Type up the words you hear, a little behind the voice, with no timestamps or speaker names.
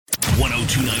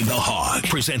1029 The Hog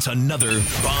presents another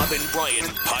Bob and Brian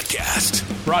podcast.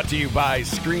 Brought to you by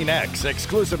ScreenX,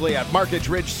 exclusively at Market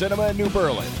Ridge Cinema in New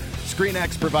Berlin.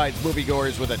 ScreenX provides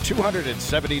moviegoers with a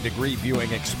 270-degree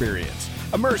viewing experience.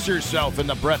 Immerse yourself in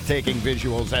the breathtaking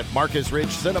visuals at Marcus Ridge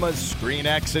Cinema's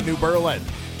ScreenX in New Berlin.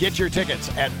 Get your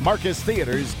tickets at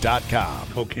marcustheaters.com.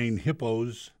 Cocaine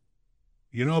hippos.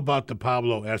 You know about the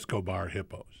Pablo Escobar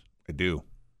hippos? I do.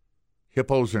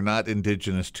 Hippos are not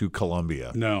indigenous to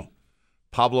Colombia. No.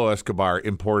 Pablo Escobar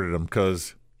imported them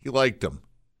because he liked them.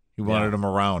 He wanted them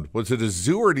around. Was it a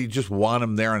zoo or did he just want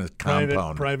them there on his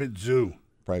compound? Private zoo.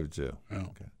 Private zoo. Oh.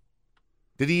 Okay.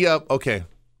 Did he, okay.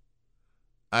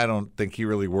 I don't think he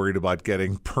really worried about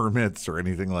getting permits or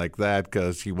anything like that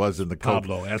because he was in the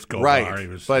Pablo Escobar. Right. He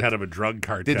was But head of a drug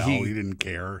cartel. He didn't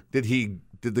care. Did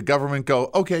the government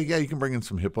go, okay, yeah, you can bring in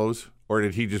some hippos? Or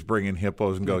did he just bring in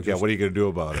hippos and go, what are you going to do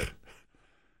about it?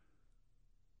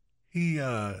 He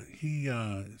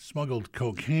smuggled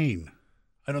cocaine.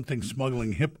 I don't think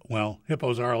smuggling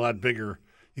hippos are a lot bigger.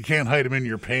 You can't hide them in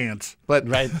your pants. But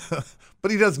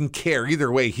but he doesn't care.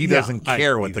 Either way, he doesn't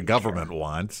care what the government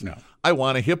wants. No. I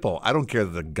want a hippo. I don't care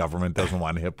that the government doesn't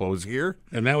want hippos here.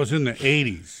 And that was in the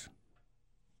 80s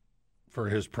for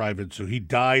his private zoo. He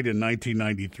died in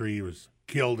 1993. He was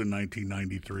killed in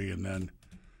 1993. And then,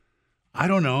 I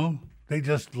don't know, they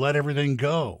just let everything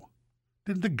go.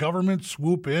 Didn't the government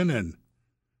swoop in and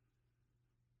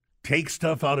take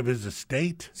stuff out of his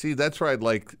estate? See, that's where I'd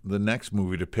like the next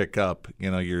movie to pick up. You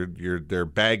know, they're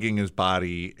bagging his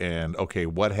body, and okay,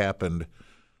 what happened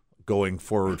going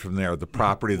forward from there? The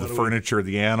property, the furniture,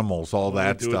 the animals, all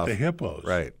that stuff. With the hippos,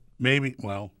 right? Maybe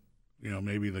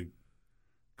the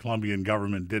Colombian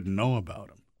government didn't know about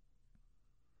them.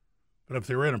 But if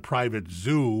they were in a private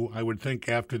zoo, I would think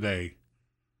after they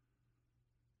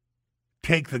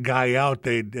take the guy out,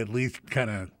 they'd at least kind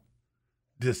of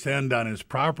descend on his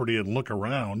property and look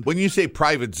around. When you say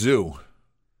private zoo,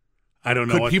 I don't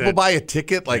know. Could people buy a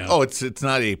ticket? Like, it's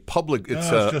not a public. It's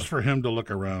just for him to look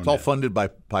around. It's all funded by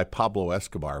Pablo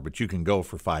Escobar, but you can go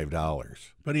for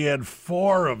 $5. But he had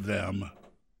 4 of them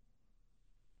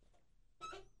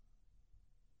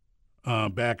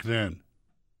back then.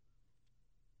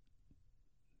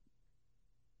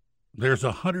 There's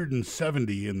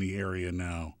 170 in the area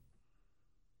now.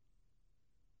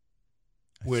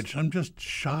 Which I'm just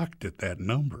shocked at that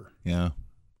number. Yeah.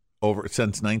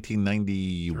 Since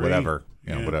 1990, whatever.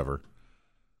 Yeah, whatever.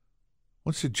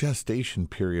 What's the gestation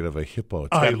period of a hippo?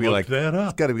 It's I looked that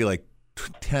up. It's got to be like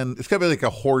 10. It's got to be like a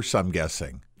horse, I'm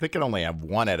guessing. They can only have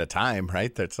one at a time,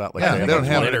 right? That's not like they don't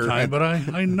have one at a time. But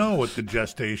I know what the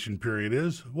gestation period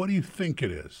is. What do you think it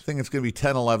is? I think it's going to be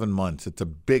 10, 11 months. It's a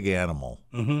big animal.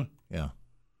 Mm-hmm. Yeah.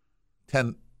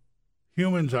 10.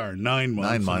 Humans are 9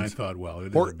 months. 9 months. And I thought, well,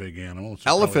 it is a big animal. So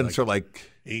elephants are like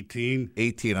 18.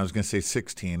 18. I was going to say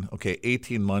 16. Okay,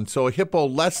 18 months. So a hippo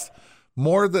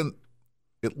more than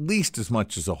at least as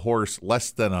much as a horse, less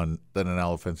than an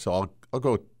elephant. So I'll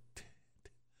go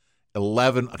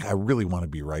 11. I really want to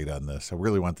be right on this. I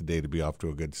really want the day to be off to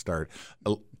a good start.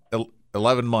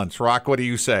 11 months. Rock, what do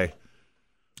you say?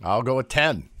 I'll go with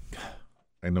 10.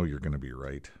 I know you're going to be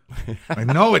right. I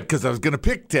know it because I was going to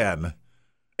pick 10.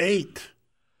 8.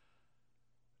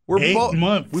 We're 8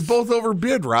 months. We both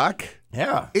overbid, Rock.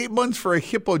 Yeah. 8 months for a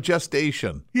hippo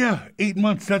gestation. Yeah, 8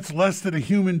 months. That's less than a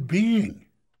human being.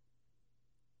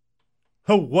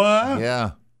 Oh, what?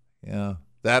 Yeah.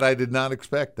 That I did not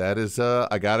expect. That is,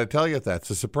 I got to tell you,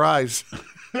 that's a surprise.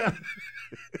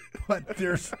 But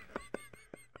there's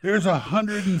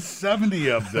 170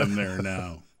 of them there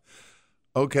now.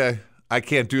 Okay. I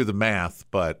can't do the math,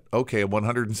 but okay,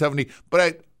 170.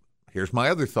 But here's my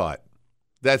other thought.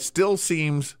 That still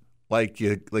seems like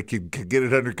you could get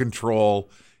it under control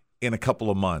in a couple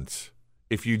of months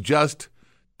if you just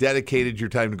dedicated your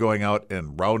time to going out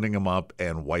and rounding them up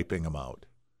and wiping them out.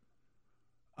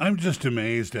 I'm just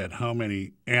amazed at how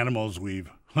many animals we've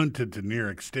hunted to near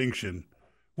extinction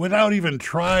without even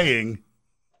trying.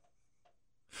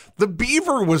 The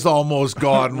beaver was almost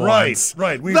gone once.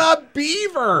 Right. The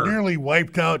beaver! Nearly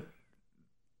wiped out,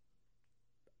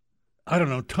 I don't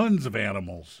know, tons of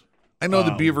animals. I know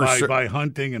the beaver by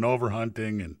hunting and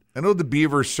overhunting, and I know the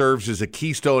beaver serves as a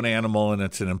keystone animal, and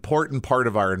it's an important part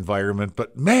of our environment.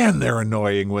 But man, they're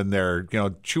annoying when they're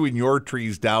chewing your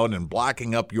trees down and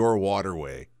blocking up your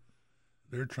waterway.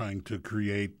 They're trying to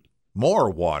create more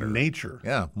water, nature.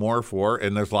 Yeah,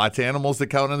 and there's lots of animals that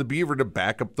count on the beaver to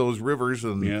back up those rivers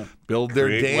and build their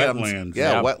dams. Wetlands.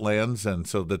 Yeah, wetlands, and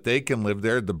so that they can live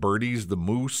there. The birdies, the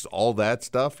moose, all that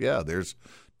stuff. Yeah, there's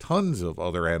tons of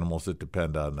other animals that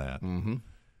depend on that. Mm-hmm.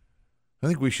 I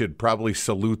think we should probably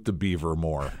salute the beaver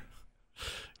more.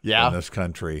 in this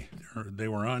country. They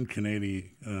were on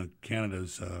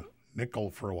Canada's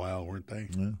nickel for a while, weren't they?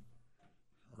 Yeah.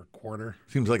 Or a quarter.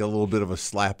 Seems like a little bit of a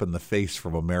slap in the face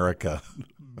from America.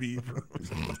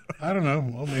 I don't know.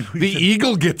 Well, maybe the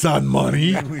eagle gets on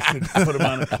money. Maybe we should put them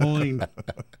on a coin.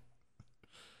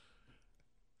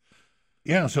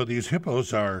 Yeah, so these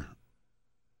hippos they're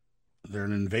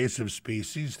an invasive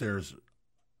species. There's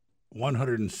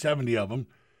 170 of them.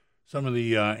 Some of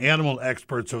the animal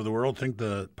experts of the world think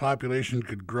the population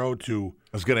could grow to...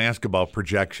 I was going to ask about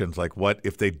projections, like what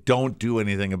if they don't do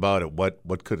anything about it, what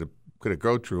could it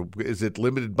grow to? Is it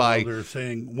limited by... Well, they're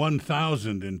saying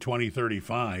 1,000 in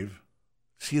 2035.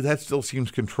 See, that still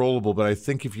seems controllable, but I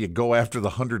think if you go after the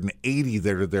 180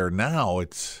 that are there now,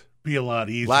 it's... Be a lot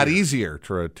easier. A lot easier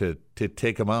to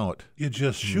take them out. You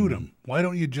just shoot them. Why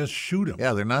don't you just shoot them?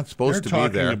 Yeah, they're not supposed to be there.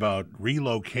 They're talking about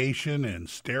relocation and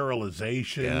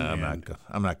sterilization. Yeah,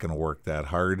 I'm not going to work that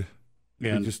hard.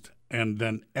 And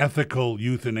then ethical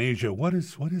euthanasia. What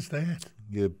is that?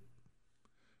 You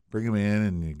bring them in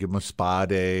and you give them a spa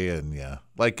day, and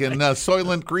like in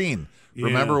Soylent Green. Yeah.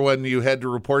 Remember when you had to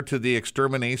report to the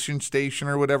extermination station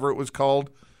or whatever it was called?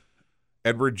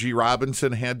 Edward G.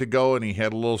 Robinson had to go, and he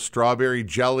had a little strawberry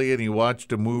jelly, and he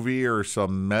watched a movie or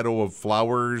some meadow of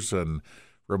flowers, and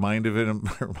reminded him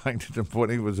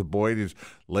when he was a boy. He was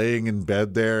laying in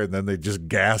bed there, and then they just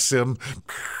gas him.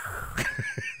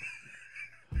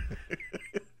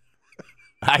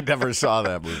 I never saw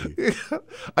that movie.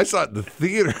 I saw it in the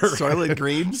theater. Soylent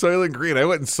Green? Soylent Green. I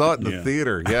went and saw it in the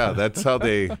theater. Yeah, that's how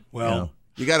they. Well.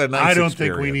 You got a nice I don't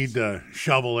experience. think we need to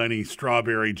shovel any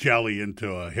strawberry jelly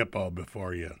into a hippo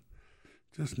before you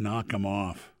just knock them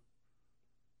off.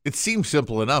 It seems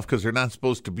simple enough because they're not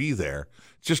supposed to be there.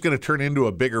 It's just going to turn into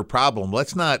a bigger problem.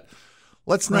 Let's not.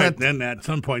 Then at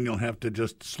some point you'll have to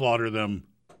just slaughter them,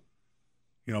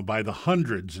 by the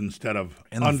hundreds instead of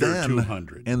under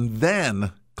 200. And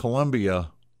then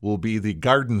Colombia will be the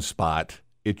garden spot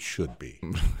it should be.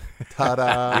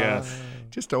 Ta-da! Yes.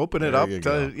 Just open it up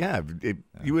to,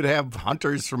 you would have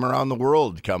hunters from around the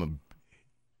world come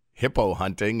hippo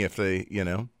hunting if they,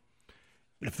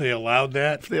 If they allowed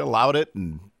that? If they allowed it.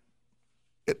 And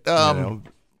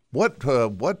what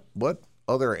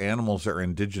other animals are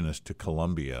indigenous to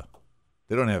Colombia?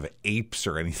 They don't have apes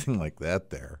or anything like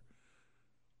that there.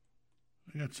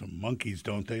 They got some monkeys,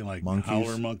 don't they? Like monkeys?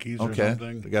 Howler monkeys or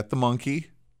something? They got the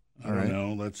monkey. I don't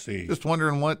know. Let's see. Just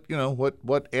wondering what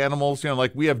animals,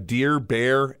 like we have deer,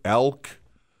 bear, elk,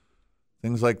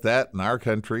 things like that in our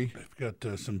country. They've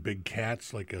got some big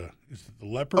cats, is it the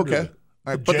leopard? Okay.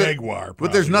 Or the jaguar.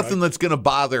 But there's nothing that's going to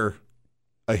bother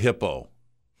a hippo.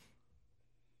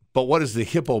 But what is the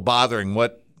hippo bothering?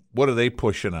 What are they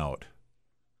pushing out?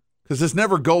 Because this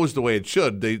never goes the way it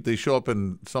should. They show up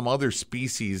in some other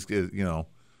species,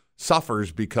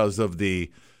 suffers because of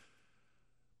the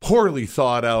poorly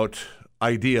thought out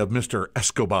idea of Mr.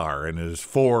 Escobar and his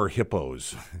 4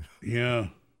 hippos. Yeah.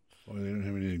 Boy, they don't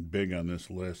have anything big on this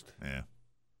list. Yeah.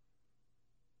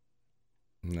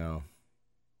 No.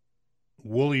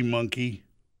 Woolly monkey,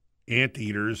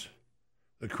 anteaters,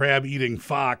 the crab-eating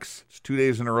fox. It's 2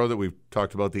 days in a row that we've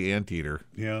talked about the anteater.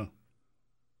 Yeah.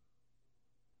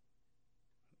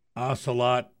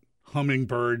 Ocelot,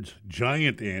 hummingbirds,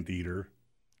 giant anteater.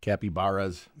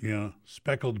 Capybaras. Yeah.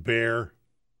 Speckled bear.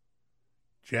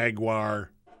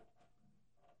 Jaguar. A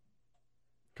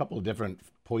couple of different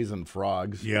poison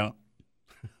frogs. Yeah.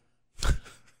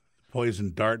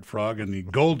 Poison dart frog and the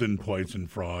golden poison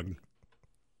frog.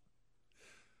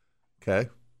 Okay.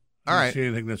 All right. See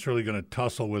anything that's really going to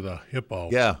tussle with a hippo?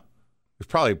 Yeah. There's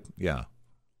probably,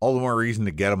 all the more reason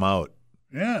to get them out.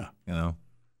 Yeah.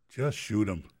 Just shoot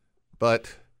them.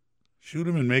 But shoot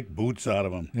them and make boots out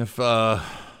of them.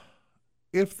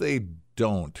 If they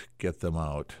don't get them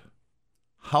out,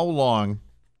 how long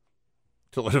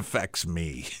till it affects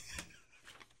me?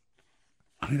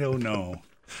 I don't know.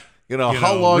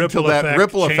 How long till that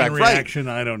ripple effect? Reaction,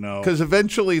 right. I don't know. Because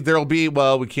eventually there'll be,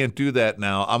 we can't do that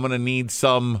now. I'm going to need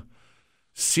some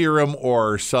serum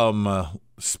or some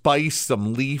spice,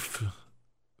 some leaf,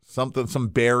 something, some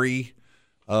berry.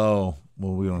 Oh,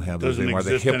 well, we don't have those anymore.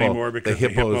 Doesn't exist anymore because the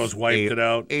hippos wiped it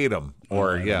out. Ate them.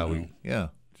 Or,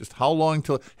 just how long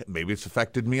till, maybe it's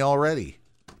affected me already.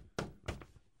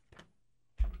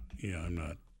 Yeah, I'm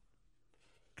not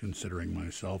considering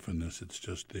myself in this. It's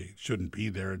just they shouldn't be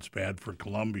there. It's bad for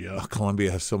Colombia. Oh,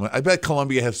 Colombia has so many. I bet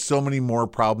Colombia has so many more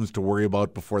problems to worry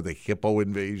about before the hippo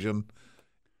invasion.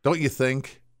 Don't you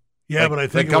think? Yeah, but I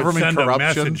think it would send a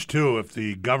message, too, if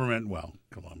the government,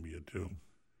 Colombia, too.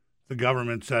 The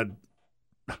government said,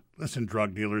 listen,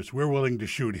 drug dealers, we're willing to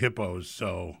shoot hippos,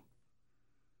 so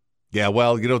Yeah,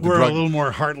 well, you know what We're a little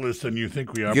more heartless than you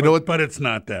think we are. But it's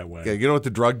not that way. Yeah, you know what the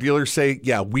drug dealers say?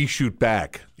 Yeah, we shoot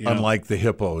back, unlike the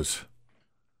hippos.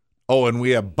 Oh, and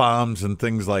we have bombs and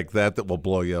things like that will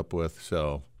blow you up with.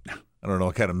 So I don't know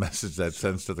what kind of message that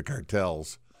sends to the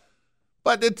cartels.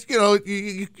 But it's,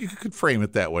 you could frame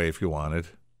it that way if you wanted.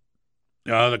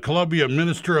 The Colombia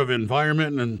Minister of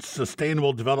Environment and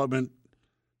Sustainable Development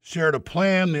shared a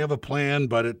plan. They have a plan,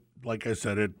 but it, like I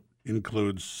said, it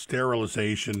includes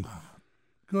sterilization.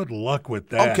 Good luck with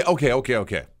that.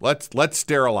 Okay. Let's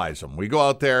sterilize them. We go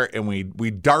out there and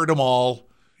we dart them all.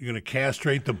 You're going to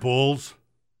castrate the bulls?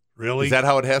 Really? Is that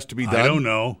how it has to be done? I don't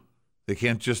know. They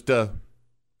can't just give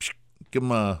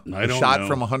them a shot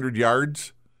from 100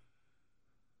 yards?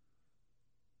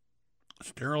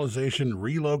 Sterilization,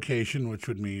 relocation, which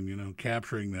would mean,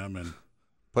 capturing them and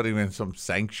putting them in some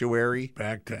sanctuary.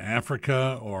 Back to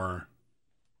Africa or...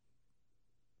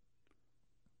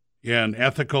 Yeah, and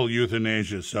ethical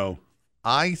euthanasia. So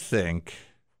I think,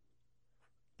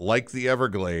 like the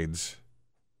Everglades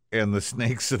and the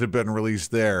snakes that have been released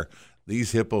there,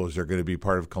 these hippos are going to be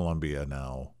part of Colombia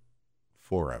now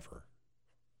forever.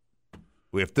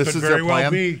 If this is their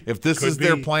plan,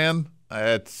 their plan,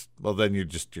 then you're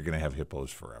going to have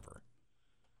hippos forever.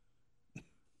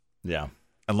 Yeah.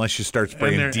 Unless you start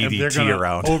spraying DDT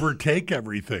around. Overtake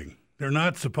everything. They're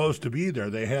not supposed to be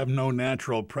there. They have no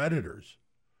natural predators.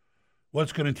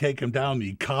 What's going to take them down?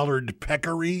 The collared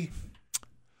peccary?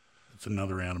 It's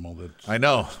another animal that's I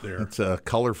know. That's there. It's a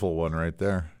colorful one right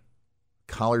there.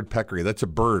 Collared peccary. That's a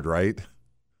bird, right?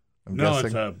 I'm guessing.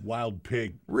 It's a wild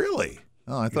pig. Really?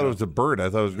 Oh, I thought it was a bird. I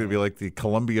thought it was going to be like the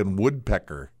Colombian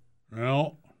woodpecker.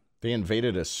 Well, they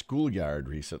invaded a schoolyard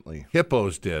recently.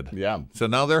 Hippos did. Yeah. So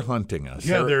now they're hunting us.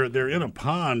 Yeah, they're in a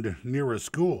pond near a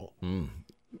school.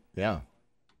 Yeah.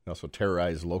 They also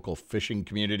terrorize local fishing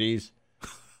communities.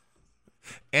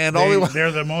 And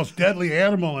they're the most deadly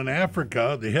animal in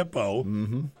Africa, the hippo.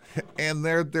 Mm-hmm. And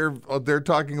they're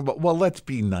talking about, well, let's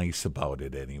be nice about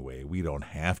it anyway. We don't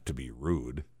have to be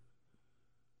rude.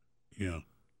 Yeah.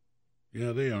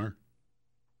 Yeah, they are.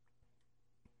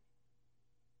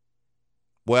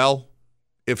 Well,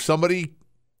 if somebody,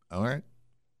 all right,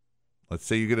 let's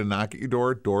say you get a knock at your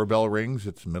door, doorbell rings,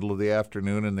 it's the middle of the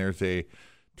afternoon, and there's a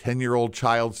 10-year-old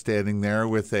child standing there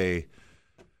with a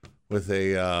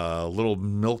little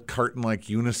milk carton like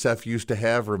UNICEF used to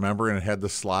have, remember? And it had the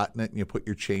slot in it, and you put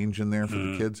your change in there for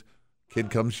the kids. Kid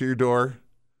comes to your door,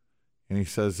 and he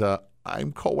says,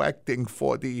 I'm collecting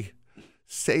for the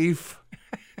safe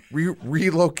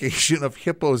relocation of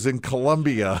hippos in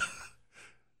Colombia.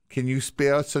 Can you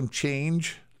spare some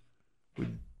change?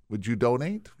 Would you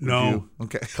donate? No.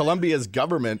 Okay. Colombia's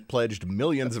government pledged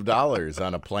millions of dollars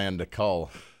on a plan to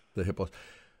cull the hippos.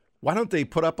 Why don't they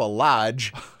put up a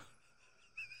lodge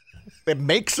and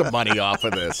make some money off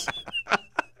of this?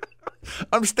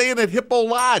 I'm staying at Hippo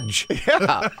Lodge.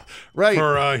 Yeah. Right.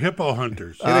 For hippo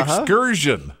hunters. An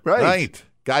excursion. Right.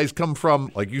 Guys come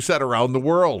from, like you said, around the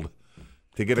world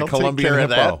to get a Colombian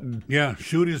hippo. Yeah,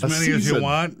 shoot as many as you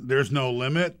want. There's no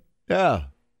limit. Yeah.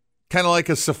 Kind of like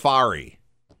a safari.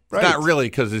 Right. Not really,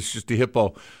 because it's just a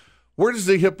hippo. Where does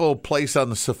the hippo place on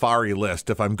the safari list?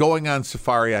 If I'm going on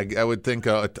safari, I would think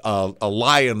a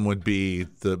lion would be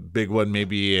the big one.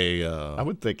 Maybe I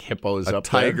would think hippos a up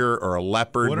tiger there. or a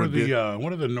leopard. What are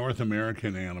the North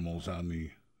American animals on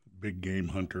the big game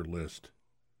hunter list?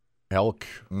 Elk,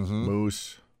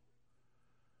 moose,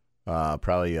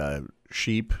 probably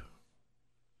sheep.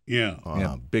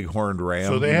 Yeah. Big horned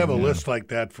ram. So they have a list like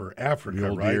that for Africa,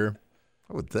 Mule right? deer,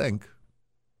 I would think.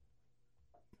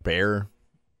 bear.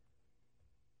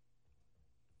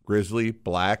 Grizzly,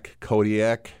 black,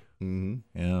 Kodiak.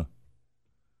 Mm-hmm. Yeah.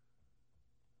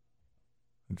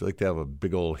 Would you like to have a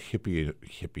big old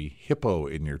hippo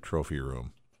in your trophy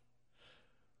room?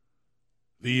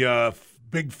 The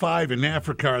big five in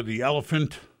Africa are the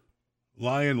elephant,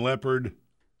 lion, leopard,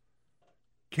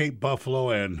 Cape buffalo,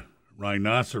 and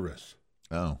rhinoceros.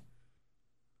 Oh.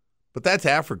 But that's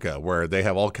Africa, where they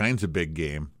have all kinds of big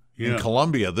game. Yeah. In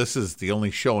Colombia, this is the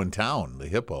only show in town, the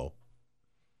hippo.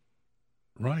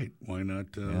 Right. Why not?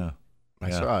 I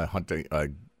saw a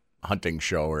hunting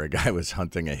show where a guy was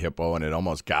hunting a hippo and it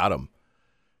almost got him.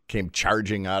 Came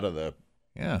charging out of the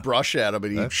brush at him,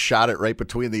 and he shot it right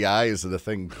between the eyes, and the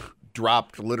thing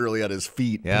dropped literally at his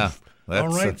feet. Yeah. All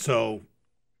right. So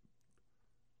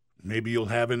maybe you'll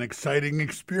have an exciting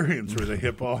experience where the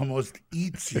hippo almost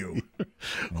eats you.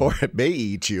 Or it may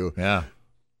eat you. Yeah.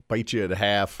 Bite you in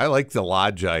half. I like the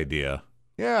lodge idea.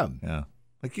 Yeah. Yeah.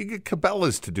 Like you get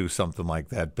Cabela's to do something like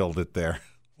that, build it there.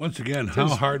 Once again, how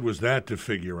hard was that to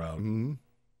figure out? Mm-hmm.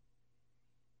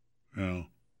 Yeah.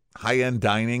 High-end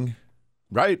dining.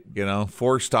 Right.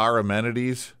 4-star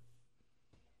amenities.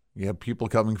 You have people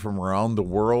coming from around the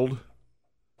world.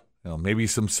 Maybe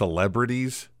some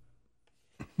celebrities.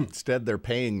 Instead, they're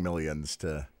paying millions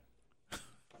to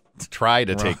try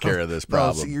to take care of this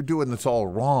problem. No, see, you're doing this all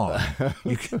wrong.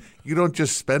 You don't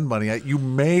just spend money. You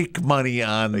make money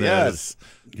on this. Yes.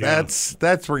 Yeah.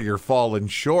 That's where you're falling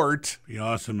short. Be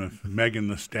awesome if Megan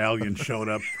the Stallion showed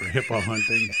up for hippo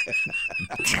hunting.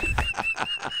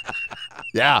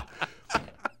 Yeah.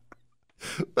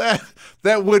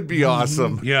 That would be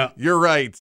awesome. Yeah. You're right.